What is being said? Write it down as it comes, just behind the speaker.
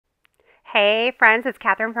Hey friends, it's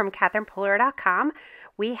Catherine from CatherinePuller.com.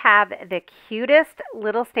 We have the cutest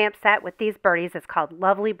little stamp set with these birdies. It's called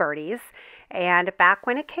Lovely Birdies. And back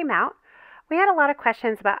when it came out, we had a lot of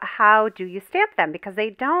questions about how do you stamp them because they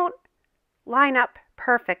don't line up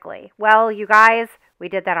perfectly. Well, you guys, we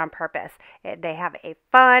did that on purpose. They have a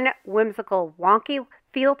fun, whimsical, wonky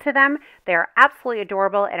feel to them. They're absolutely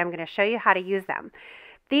adorable, and I'm going to show you how to use them.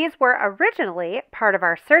 These were originally part of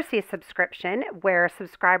our Cersei subscription, where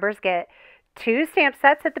subscribers get 2 stamp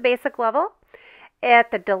sets at the basic level.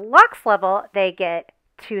 At the deluxe level, they get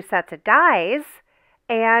 2 sets of dies,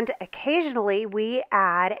 and occasionally we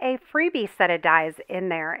add a freebie set of dies in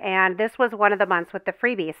there. And this was one of the months with the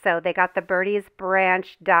freebie, so they got the Birdie's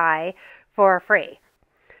branch die for free.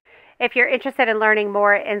 If you're interested in learning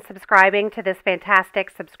more and subscribing to this fantastic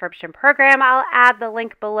subscription program, I'll add the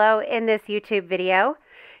link below in this YouTube video.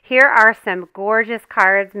 Here are some gorgeous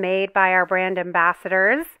cards made by our brand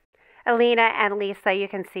ambassadors, Alina and Lisa. You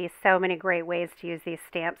can see so many great ways to use these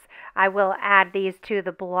stamps. I will add these to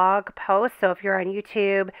the blog post, so if you're on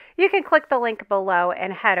YouTube, you can click the link below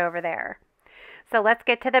and head over there. So let's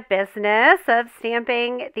get to the business of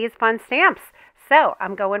stamping these fun stamps. So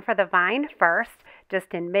I'm going for the vine first, just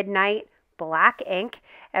in midnight black ink,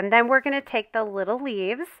 and then we're going to take the little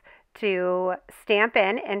leaves to stamp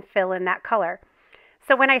in and fill in that color.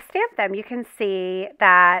 So when I stamp them, you can see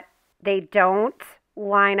that they don't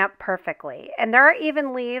line up perfectly. And there are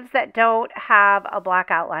even leaves that don't have a black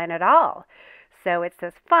outline at all. So it's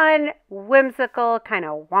this fun, whimsical, kind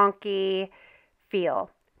of wonky feel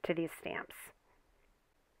to these stamps.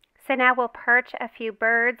 So now we'll perch a few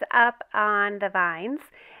birds up on the vines,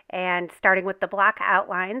 and starting with the black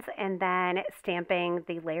outlines and then stamping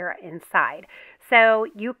the layer inside. So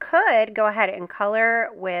you could go ahead and color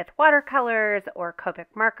with watercolors or Copic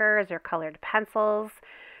markers or colored pencils.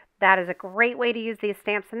 That is a great way to use these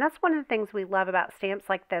stamps, and that's one of the things we love about stamps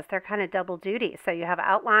like this. They're kind of double duty. So you have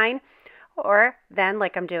outline, or then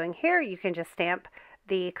like I'm doing here, you can just stamp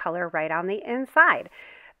the color right on the inside.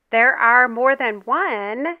 There are more than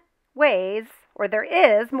one ways, or there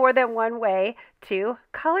is more than one way to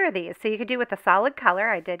color these. So you could do with a solid color.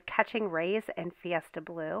 I did Catching Rays and Fiesta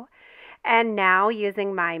Blue. And now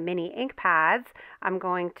using my mini ink pads, I'm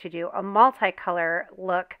going to do a multicolor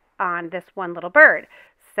look on this one little bird.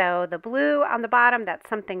 So the blue on the bottom, that's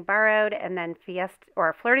Something Borrowed, and then Fiesta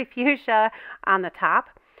or Flirty Fuchsia on the top.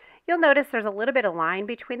 You'll notice there's a little bit of line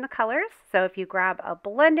between the colors. So if you grab a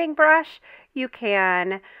blending brush, you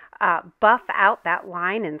can buff out that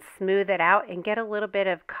line and smooth it out and get a little bit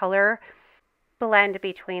of color blend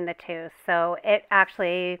between the two. So it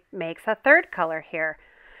actually makes a third color here.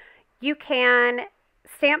 You can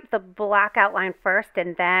stamp the black outline first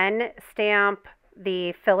and then stamp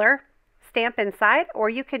the filler stamp inside,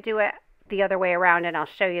 or you could do it the other way around, and I'll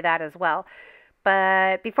show you that as well.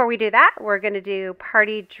 But before we do that, we're going to do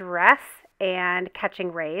Party Dress and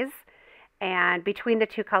Catching Rays. And between the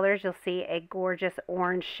two colors, you'll see a gorgeous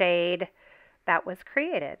orange shade that was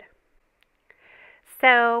created.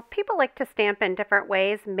 So people like to stamp in different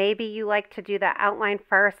ways. Maybe you like to do the outline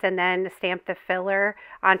first and then stamp the filler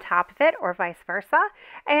on top of it, or vice versa.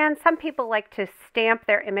 And some people like to stamp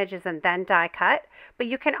their images and then die cut. But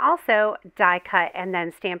you can also die cut and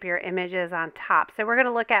then stamp your images on top. So we're going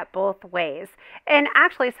to look at both ways. And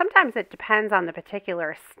actually, sometimes it depends on the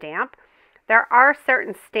particular stamp. There are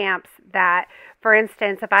certain stamps that, for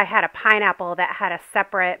instance, if I had a pineapple that had a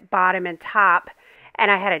separate bottom and top, and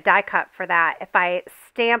I had a die cut for that, if I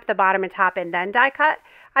stamp the bottom and top and then die cut,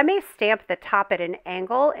 I may stamp the top at an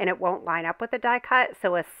angle and it won't line up with the die cut.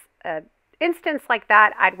 So an instance like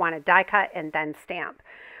that, I'd want to die cut and then stamp.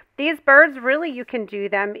 These birds, really, you can do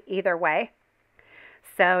them either way.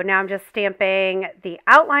 So now I'm just stamping the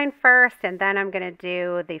outline first, and then I'm going to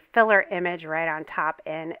do the filler image right on top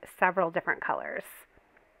in several different colors.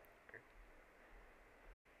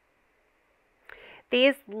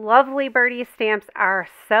 These Lovely Birdie stamps are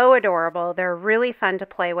so adorable. They're really fun to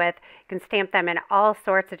play with. You can stamp them in all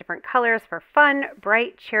sorts of different colors for fun,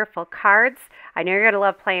 bright, cheerful cards. I know you're going to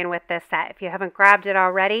love playing with this set. If you haven't grabbed it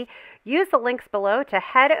already, use the links below to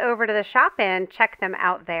head over to the shop and check them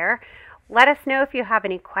out there. Let us know if you have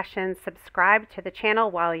any questions. Subscribe to the channel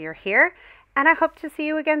while you're here, and I hope to see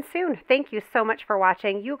you again soon. Thank you so much for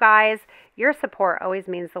watching. You guys, your support always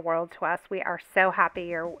means the world to us. We are so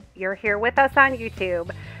happy you're here with us on YouTube.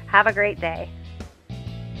 Have a great day.